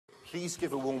Please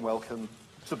give a warm welcome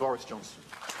to Boris Johnson.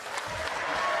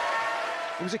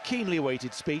 It was a keenly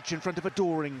awaited speech in front of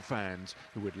adoring fans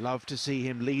who would love to see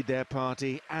him lead their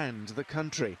party and the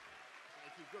country.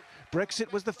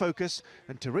 Brexit was the focus,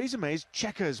 and Theresa May's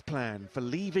checkers plan for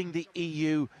leaving the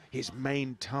EU his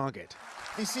main target.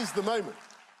 This is the moment.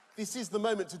 This is the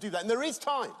moment to do that, and there is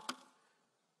time.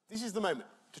 This is the moment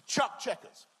to chuck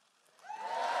checkers.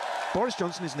 Boris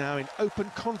Johnson is now in open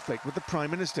conflict with the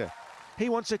Prime Minister. He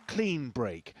wants a clean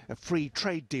break, a free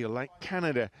trade deal like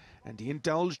Canada, and he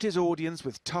indulged his audience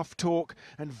with tough talk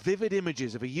and vivid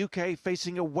images of a UK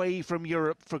facing away from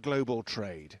Europe for global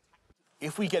trade.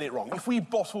 If we get it wrong, if we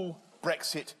bottle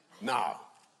Brexit now,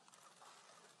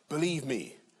 believe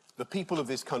me, the people of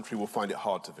this country will find it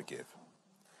hard to forgive.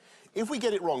 If we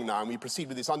get it wrong now and we proceed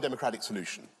with this undemocratic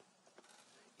solution,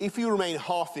 if we remain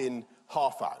half in,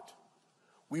 half out,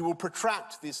 we will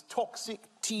protract this toxic,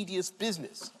 tedious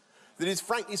business that is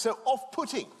frankly so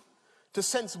off-putting to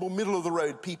sensible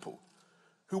middle-of-the-road people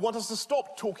who want us to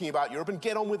stop talking about Europe and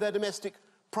get on with their domestic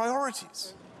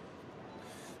priorities.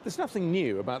 There's nothing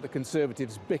new about the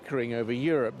Conservatives bickering over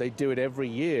Europe. They do it every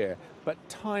year. But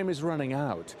time is running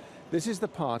out. This is the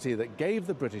party that gave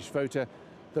the British voter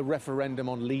the referendum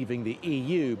on leaving the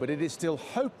EU, but it is still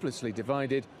hopelessly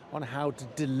divided on how to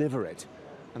deliver it.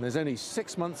 And there's only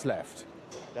 6 months left.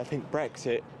 I think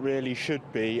Brexit really should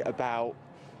be about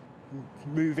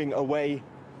moving away,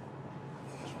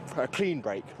 a clean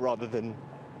break, rather than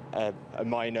a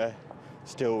minor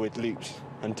still with loops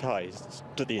and ties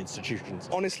to the institutions.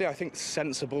 Honestly, I think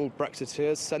sensible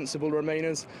Brexiteers, sensible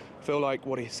Remainers, feel like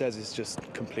what he says is just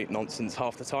complete nonsense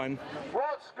half the time.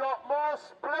 What's got more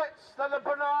splits than a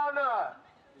banana?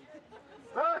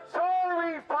 The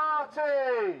Tory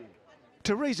party!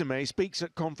 Theresa May speaks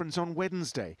at conference on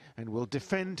Wednesday and will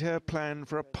defend her plan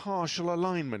for a partial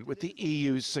alignment with the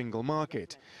EU's single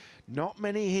market. Not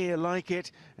many here like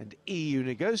it, and EU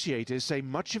negotiators say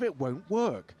much of it won't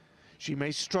work. She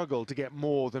may struggle to get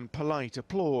more than polite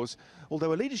applause,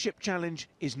 although a leadership challenge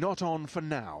is not on for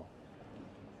now.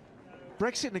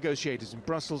 Brexit negotiators in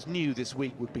Brussels knew this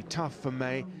week would be tough for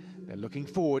May. They're looking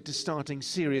forward to starting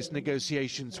serious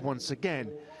negotiations once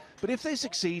again. But if they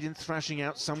succeed in thrashing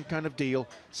out some kind of deal,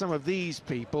 some of these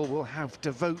people will have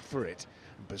to vote for it.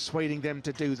 And persuading them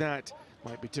to do that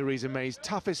might be Theresa May's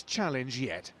toughest challenge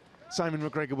yet. Simon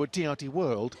McGregor-Wood, TRT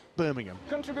World, Birmingham.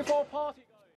 Country before party.